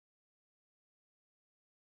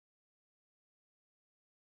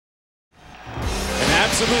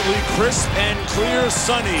absolutely crisp and clear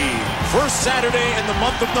sunny. First Saturday in the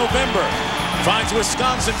month of November finds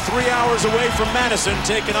Wisconsin 3 hours away from Madison,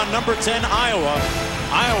 taking on number 10 Iowa.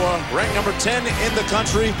 Iowa ranked number 10 in the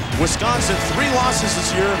country. Wisconsin 3 losses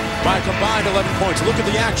this year by a combined 11 points. Look at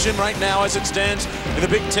the action right now as it stands in the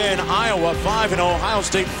Big Ten. Iowa 5-0, Ohio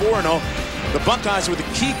State 4-0. The Buckeyes with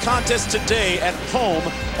a key contest today at home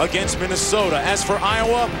against Minnesota. As for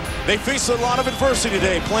Iowa, they face a lot of adversity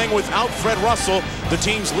today, playing without Fred Russell, the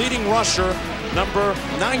team's leading rusher, number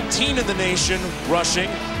 19 in the nation rushing,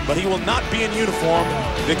 but he will not be in uniform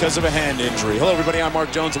because of a hand injury. Hello, everybody. I'm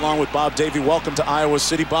Mark Jones along with Bob Davie. Welcome to Iowa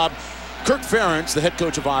City. Bob, Kirk Ferentz, the head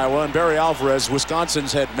coach of Iowa, and Barry Alvarez,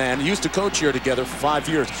 Wisconsin's head man, used to coach here together for 5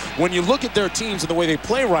 years. When you look at their teams and the way they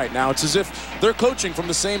play right now, it's as if they're coaching from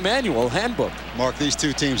the same manual, handbook. Mark, these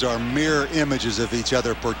two teams are mirror images of each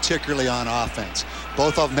other, particularly on offense.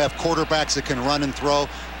 Both of them have quarterbacks that can run and throw.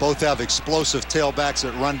 Both have explosive tailbacks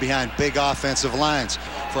that run behind big offensive lines.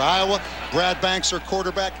 For Iowa, Brad Banks, their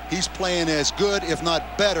quarterback, he's playing as good, if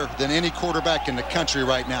not better, than any quarterback in the country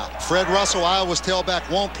right now. Fred Russell, Iowa's tailback,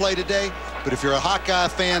 won't play today, but if you're a Hawkeye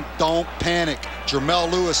fan, don't panic. Jermel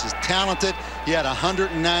Lewis is talented. He had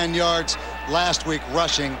 109 yards last week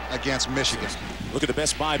rushing against Michigan. Look at the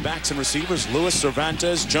Best Buy backs and receivers. Lewis,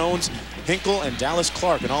 Cervantes, Jones, Hinkle, and Dallas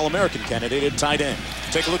Clark, an All-American candidate at tight end.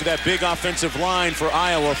 Take a look at that big offensive line for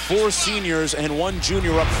Iowa. 4 seniors and 1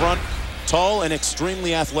 junior up front. Tall and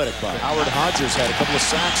extremely athletic. Howard Hodges had a couple of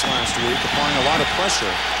sacks last week, applying a lot of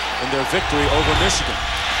pressure in their victory over Michigan.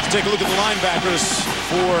 Let's take a look at the linebackers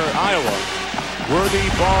for Iowa. Worthy,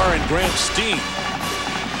 Barr, and Grant Steen.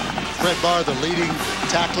 Fred Barr, the leading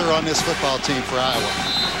tackler on this football team for Iowa.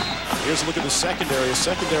 Here's a look at the secondary, a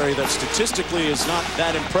secondary that statistically is not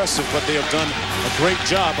that impressive, but they have done a great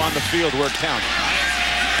job on the field where it counts.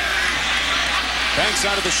 Banks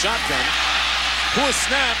out of the shotgun. Poor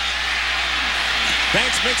snap.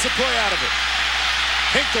 Banks makes a play out of it.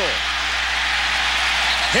 Hinkle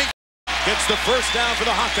gets the first down for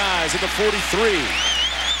the Hawkeyes at the 43.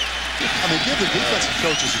 I mean, give the defensive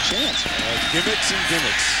coaches a chance. Gimmicks and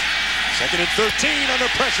gimmicks. 2nd and 13 under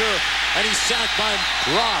pressure, and he's sacked by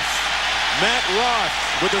Roth. Matt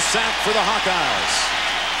Roth with the sack for the Hawkeyes.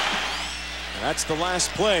 And that's the last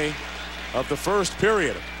play of the first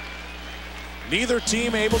period. Neither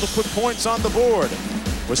team able to put points on the board.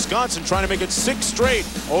 Wisconsin trying to make it 6 straight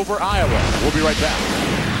over Iowa. We'll be right back.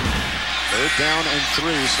 3rd down and 3.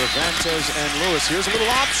 Cervantes and Lewis. Here's a little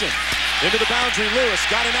option. Into the boundary. Lewis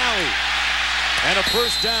got an alley. And a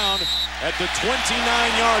first down at the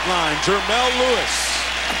 29-yard line. Jermel Lewis.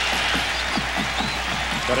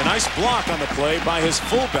 Got a nice block on the play by his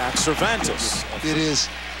fullback, Cervantes. It is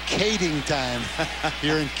Kaeding time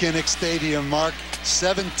here in Kinnick Stadium, Mark.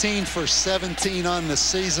 17 for 17 on the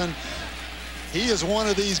season. He is one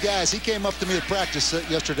of these guys. He came up to me at practice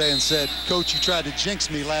yesterday and said, "Coach, you tried to jinx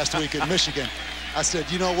me last week at Michigan." I said,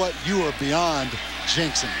 "You know what? You are beyond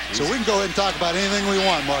jinxing." So we can go ahead and talk about anything we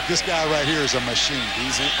want, Mark. This guy right here is a machine.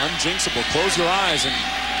 He's unjinxable. Close your eyes and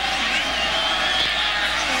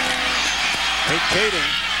Nate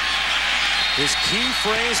Kaeding, his key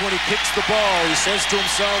phrase when he kicks the ball, he says to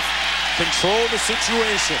himself, "Control the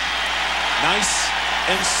situation. Nice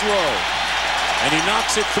and slow." And he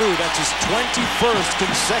knocks it through. That's his 21st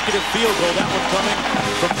consecutive field goal. That one coming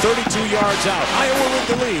from 32 yards out. Iowa with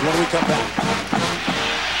the lead when we come back.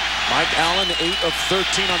 Mike Allen, 8 of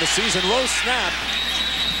 13 on the season. Low snap,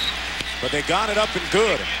 but they got it up and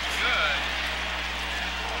good.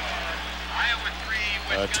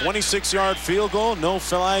 A 26-yard field goal. No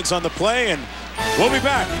flags on the play, and we'll be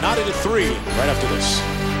back. Knotted at 3 right after this.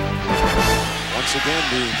 Once again,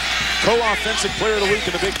 the co-offensive player of the week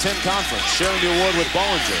in the Big Ten Conference, sharing the award with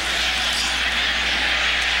Bollinger.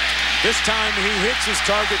 This time he hits his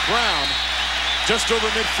target, Brown, just over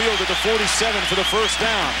midfield at the 47 for the first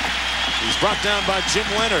down. He's brought down by Jim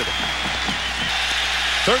Leonard.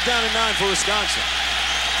 3rd down and 9 for Wisconsin.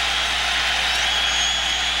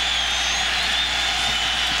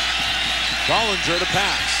 Bollinger to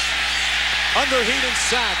pass. Underheat and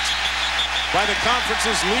sacked by the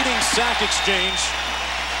conference's leading sack exchange,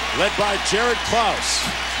 led by Jared Klaus.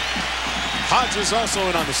 Hodges also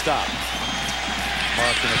in on the stop.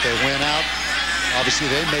 Mark, and if they win out, obviously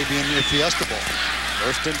they may be in the Fiesta Bowl.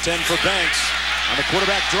 1st and 10 for Banks. On the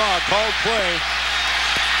quarterback draw, called play.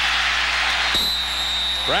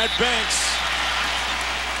 Brad Banks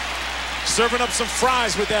serving up some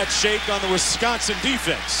fries with that shake on the Wisconsin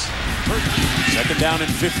defense. 2nd down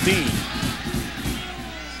and 15.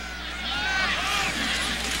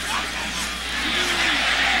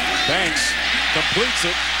 Banks completes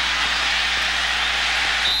it.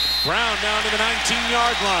 Brown down to the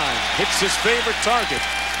 19-yard line. Hits his favorite target.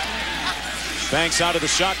 Banks out of the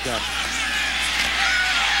shotgun.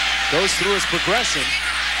 Goes through his progression.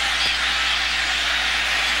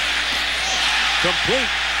 Complete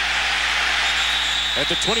at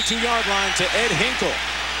the 22-yard line to Ed Hinkle.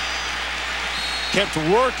 Kept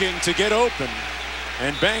working to get open,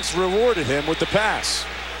 and Banks rewarded him with the pass.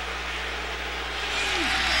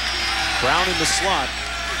 Brown in the slot.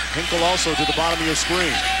 Hinkle also to the bottom of your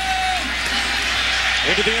screen.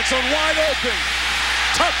 Into the end zone, wide open.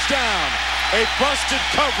 Touchdown. A busted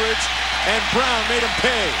coverage, and Brown made him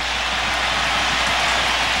pay.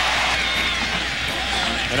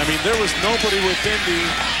 And I mean, there was nobody within the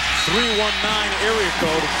 319 area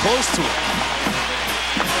code close to it.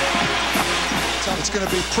 So it's going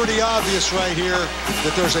to be pretty obvious right here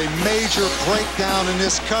that there's a major breakdown in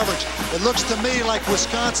this coverage. It looks to me like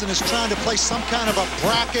Wisconsin is trying to play some kind of a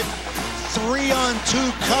bracket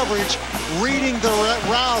 3-on-2 coverage, reading the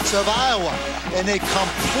routes of Iowa. And they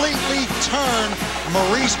completely turn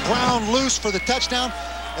Maurice Brown loose for the touchdown.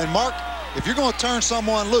 And Mark, if you're going to turn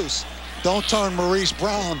someone loose, don't turn Maurice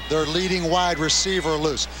Brown, their leading wide receiver,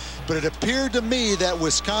 loose. But it appeared to me that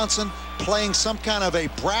Wisconsin playing some kind of a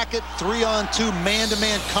bracket 3-on-2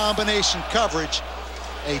 man-to-man combination coverage,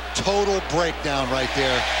 a total breakdown right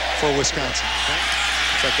there for Wisconsin.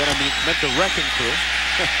 It's like that meant the wrecking crew.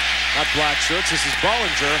 Not black shirts. This is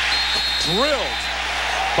Bollinger, drilled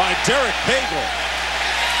by Derek Pagel.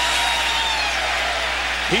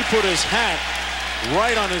 He put his hat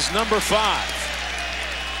right on his number 5.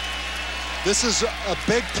 This is a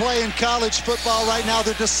big play in college football right now,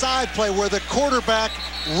 the decide play, where the quarterback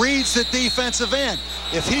reads the defensive end.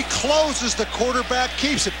 If he closes, the quarterback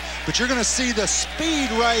keeps it. But you're going to see the speed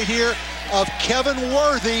right here of Kevin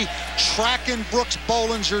Worthy tracking Brooks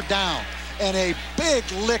Bollinger down. And a big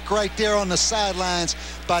lick right there on the sidelines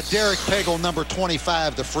by Derek Pagel, number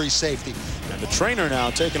 25, the free safety. And the trainer now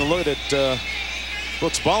taking a look at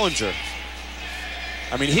Brooks Bollinger.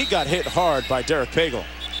 I mean, he got hit hard by Derek Pagel.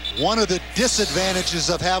 One of the disadvantages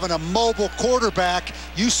of having a mobile quarterback,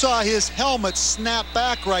 you saw his helmet snap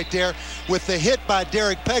back right there with the hit by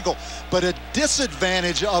Derek Pagel. But a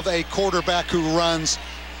disadvantage of a quarterback who runs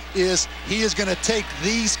is he is going to take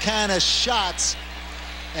these kind of shots,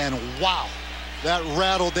 and wow, that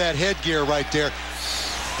rattled that headgear right there.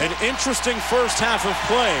 An interesting first half of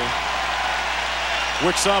play,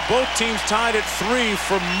 which saw both teams tied at 3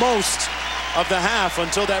 for most of the half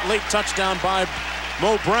until that late touchdown by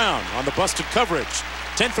Mo Brown on the busted coverage.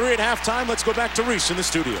 10-3 at halftime. Let's go back to Reese in the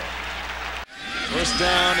studio. First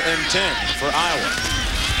down and 10 for Iowa.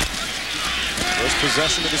 First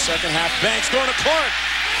possession of the second half. Banks going to Clark.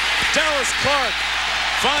 Dallas Clark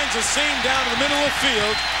finds a seam down in the middle of the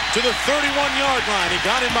field to the 31-yard line. He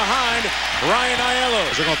got in behind Ryan Aiello.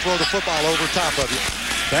 They're going to throw the football over top of you.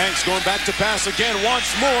 Banks going back to pass again once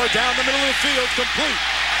more down the middle of the field, complete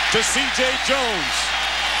to C.J. Jones.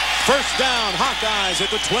 First down, Hawkeyes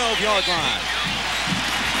at the 12-yard line.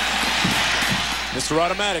 Mr.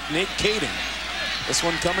 Automatic, Nate Kaeding. This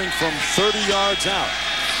one coming from 30 yards out.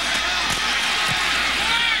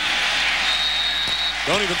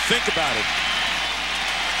 Don't even think about it.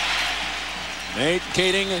 Nate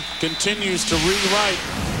Kaeding continues to rewrite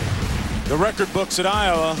the record books at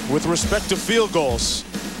Iowa with respect to field goals.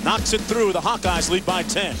 Knocks it through. The Hawkeyes lead by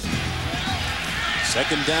 10.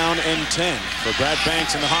 Second down and 10 for Brad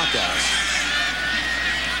Banks and the Hawkeyes.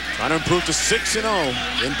 Trying to improve to 6-0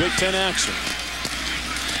 in Big Ten action.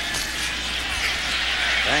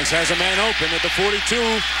 Banks has a man open at the 42.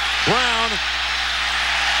 Brown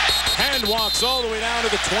hand walks all the way down to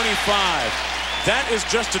the 25. That is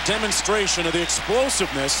just a demonstration of the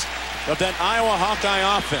explosiveness of that Iowa Hawkeye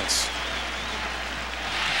offense.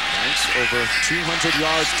 Banks over 200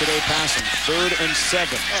 yards today passing. 3rd and 7.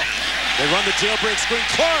 They run the jailbreak screen.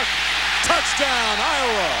 Clark, touchdown,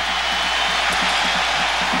 Iowa.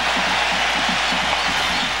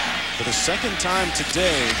 For the second time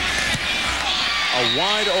today, a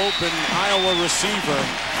wide open Iowa receiver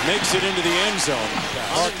makes it into the end zone.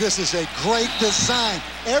 Mark, this is a great design.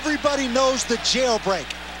 Everybody knows the jailbreak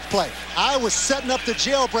play. Iowa's setting up the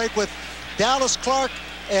jailbreak with Dallas Clark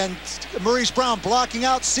and Maurice Brown blocking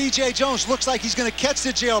out. C.J. Jones looks like he's going to catch the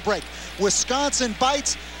jailbreak. Wisconsin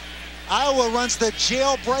bites. Iowa runs the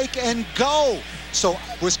jailbreak and go. So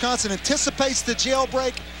Wisconsin anticipates the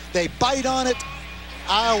jailbreak. They bite on it.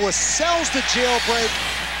 Iowa sells the jailbreak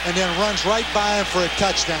and then runs right by him for a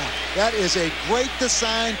touchdown. That is a great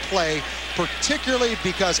design play, particularly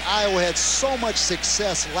because Iowa had so much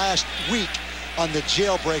success last week on the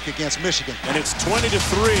jailbreak against Michigan. And it's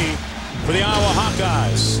 20-3 for the Iowa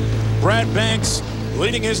Hawkeyes. Brad Banks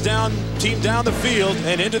leading his team down the field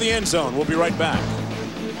and into the end zone. We'll be right back.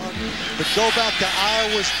 But go back to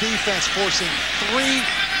Iowa's defense, forcing three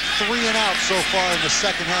and out so far in the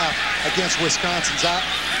second half against Wisconsin's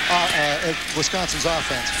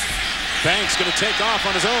offense. Banks going to take off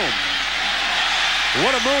on his own.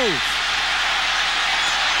 What a move.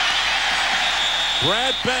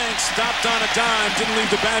 Brad Banks stopped on a dime, didn't leave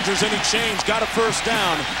the Badgers any change, got a first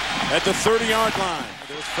down at the 30-yard line.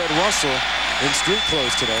 There's Fred Russell in street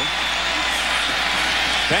clothes today.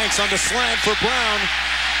 Banks on the slant for Brown,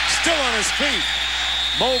 still on his feet.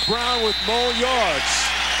 Mo Brown with Mo yards.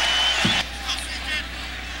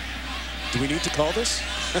 Do we need to call this?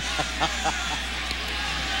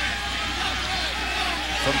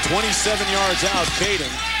 From 27 yards out,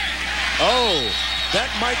 Kaeding. Oh, that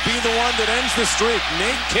might be the one that ends the streak.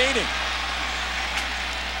 Nate Kaeding.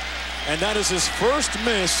 And that is his first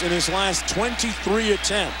miss in his last 23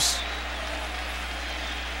 attempts.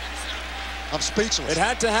 I'm speechless. It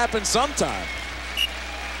had to happen sometime.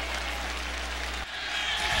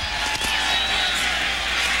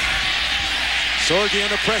 Sorgi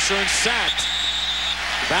under pressure and sacked.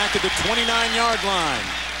 Back at the 29-yard line.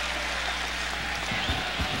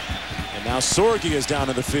 And now Sorgi is down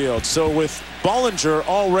in the field. So with Bollinger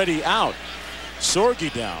already out,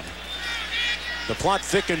 Sorgi down. The plot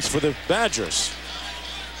thickens for the Badgers.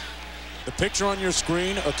 The picture on your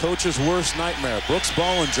screen, a coach's worst nightmare. Brooks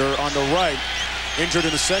Bollinger on the right, injured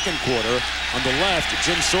in the second quarter. On the left,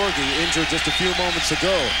 Jim Sorgi, injured just a few moments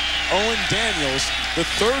ago. Owen Daniels, the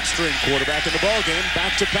third-string quarterback in the ballgame,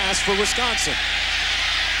 back to pass for Wisconsin.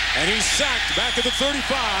 And he's sacked back at the 35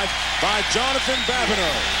 by Jonathan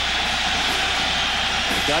Babineau.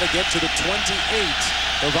 Got to get to the 28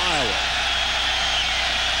 of Iowa.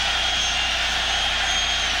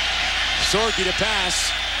 Sorgi to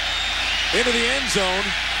pass into the end zone.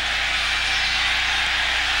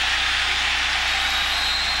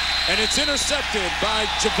 And it's intercepted by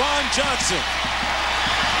Javon Johnson.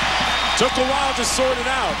 Took a while to sort it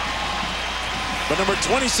out. But number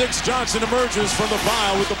 26 Johnson emerges from the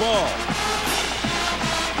pile with the ball.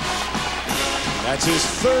 That's his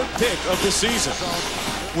third pick of the season.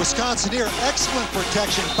 Wisconsin here, excellent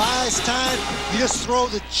protection, buys time. You just throw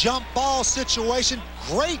the jump ball situation.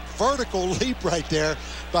 Great vertical leap right there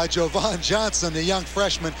by Javon Johnson, the young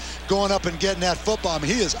freshman, going up and getting that football. I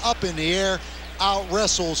mean, he is up in the air, out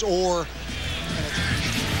wrestles Orr.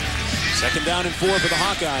 Second down and 4 for the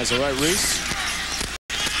Hawkeyes. All right, Reese.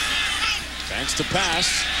 Banks to pass.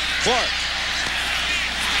 Clark.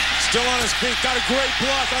 Still on his feet. Got a great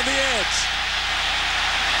block on the edge.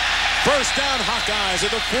 First down, Hawkeyes at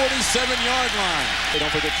the 47-yard line. Hey, don't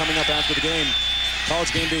forget, coming up after the game,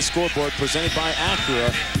 College Game Day Scoreboard presented by Acura.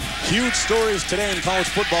 Huge stories today in college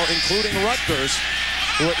football, including Rutgers,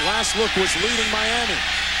 who at last look was leading Miami.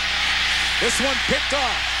 This one picked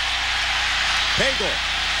off. Pagel.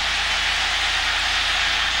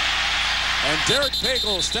 And Derek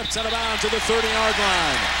Pagel steps out of bounds to the 30-yard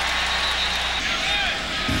line.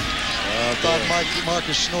 I thought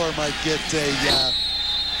Marcus Schnorr might get a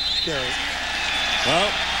carry.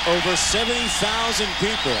 Well, over 70,000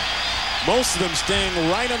 people, most of them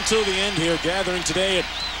staying right until the end here, gathering today at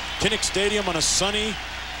Kinnick Stadium on a sunny,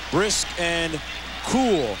 brisk, and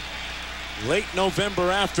cool late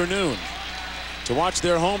November afternoon to watch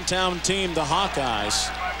their hometown team, the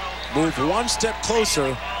Hawkeyes, move one step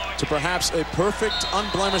closer to perhaps a perfect,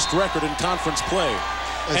 unblemished record in conference play.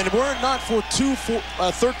 And were it not for two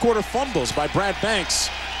third-quarter fumbles by Brad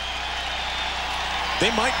Banks, they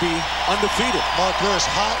might be undefeated. Mark, they're as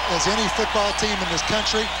hot as any football team in this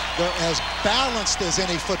country. They're as balanced as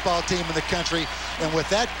any football team in the country. And with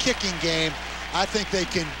that kicking game, I think they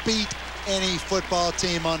can beat any football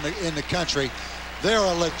team in the country. They're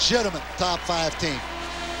a legitimate top 5 team.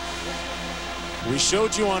 We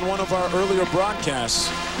showed you on one of our earlier broadcasts,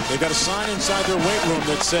 they've got a sign inside their weight room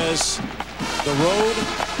that says, the road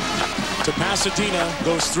to Pasadena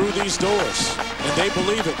goes through these doors. And they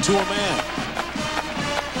believe it to a man.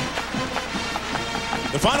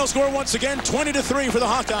 The final score once again, 20-3 for the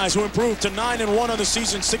Hawkeyes, who improved to 9-1 on the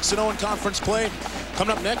season, 6-0 in conference play.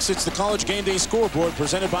 Coming up next, it's the College Game Day Scoreboard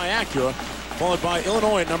presented by Acura, followed by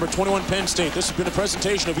Illinois at number 21 Penn State. This has been a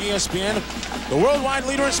presentation of ESPN, the worldwide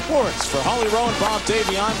leader in sports. For Holly Rowe and Bob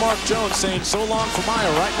Davey, I'm Mark Jones saying so long from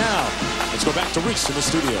Iowa right now. Let's go back to Reese in the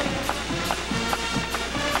studio.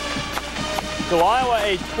 So Iowa,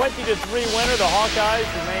 a 20-3 winner. The Hawkeyes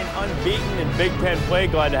remain unbeaten in Big Ten play.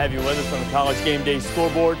 Glad to have you with us on the College Game Day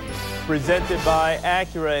Scoreboard, presented by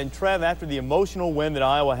Acura. And Trev, after the emotional win that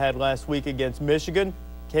Iowa had last week against Michigan,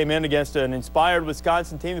 came in against an inspired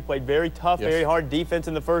Wisconsin team that played very tough, very hard defense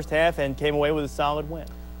in the first half and came away with a solid win.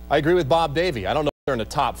 I agree with Bob Davie. I don't know if they're in the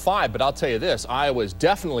top 5, but I'll tell you this, Iowa is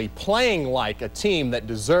definitely playing like a team that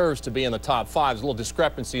deserves to be in the top 5. There's a little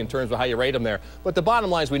discrepancy in terms of how you rate them there. But the bottom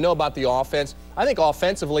line is we know about the offense. I think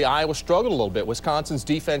offensively Iowa struggled a little bit. Wisconsin's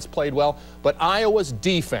defense played well, but Iowa's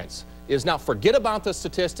defense is now, forget about the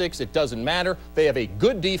statistics. It doesn't matter. They have a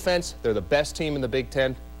good defense. They're the best team in the Big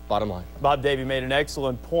Ten. Bottom line. Bob Davie made an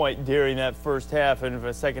excellent point during that first half and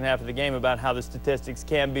the second half of the game about how the statistics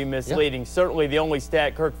can be misleading. Certainly the only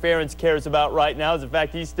stat Kirk Ferentz cares about right now is the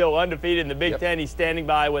fact he's still undefeated in the Big Ten. He's standing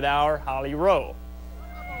by with our Holly Rowe.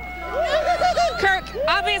 Kirk,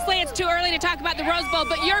 obviously it's too early to talk about the Rose Bowl,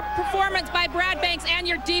 but your performance by Brad Banks and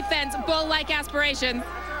your defense, bowl-like aspirations.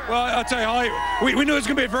 Well, I'll tell you, Holly, we knew it was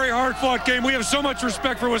going to be a very hard-fought game. We have so much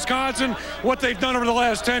respect for Wisconsin, what they've done over the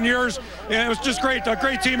last 10 years, and it was just great. A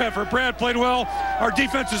great team effort. Brad played well. Our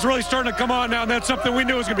defense is really starting to come on now, and that's something we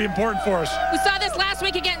knew was going to be important for us. We saw this last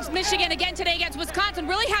week against Michigan, again today against Wisconsin,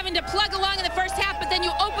 really having to plug along in the first half, but then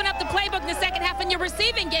you open up the playbook in the second half, and your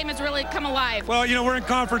receiving game has really come alive. Well, you know, we're in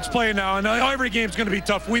conference play now, and every game's going to be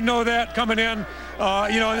tough. We know that coming in.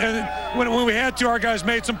 You know, and when we had to, our guys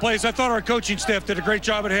made some plays. I thought our coaching staff did a great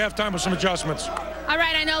job at halftime with some adjustments. All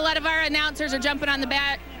right, I know a lot of our announcers are jumping on the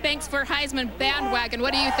Banks for Heisman bandwagon.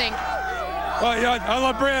 What do you think? Well, yeah, I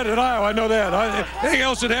love Brad at Iowa. I know that. Anything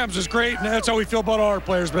else that happens is great, and that's how we feel about all our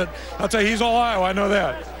players. But I'll tell you, he's all Iowa. I know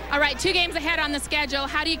that. All right, 2 games ahead on the schedule.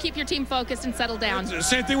 How do you keep your team focused and settled down? It's the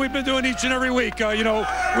same thing we've been doing each and every week. You know,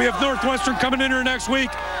 we have Northwestern coming in here next week.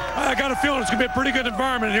 I got a feeling it's going to be a pretty good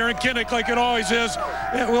environment here in Kinnick, like it always is.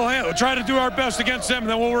 Yeah, we'll try to do our best against them, and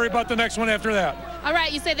then we'll worry about the next one after that. All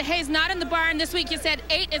right, you say the hay's not in the barn. This week you said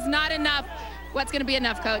 8 is not enough. What's going to be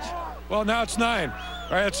enough, Coach? Well, now it's 9. All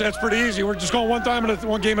right, that's pretty easy. We're just going one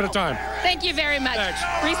game at a time. Thantake you very much.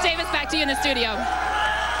 Thanks. Reese Davis, back to you in the studio.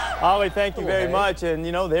 Holly, thank you very much. And,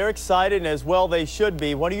 you know, they're excited, and as well they should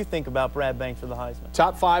be. What do you think about Brad Banks for the Heisman?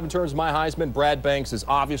 Top 5 in terms of my Heisman. Brad Banks is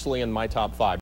obviously in my top 5.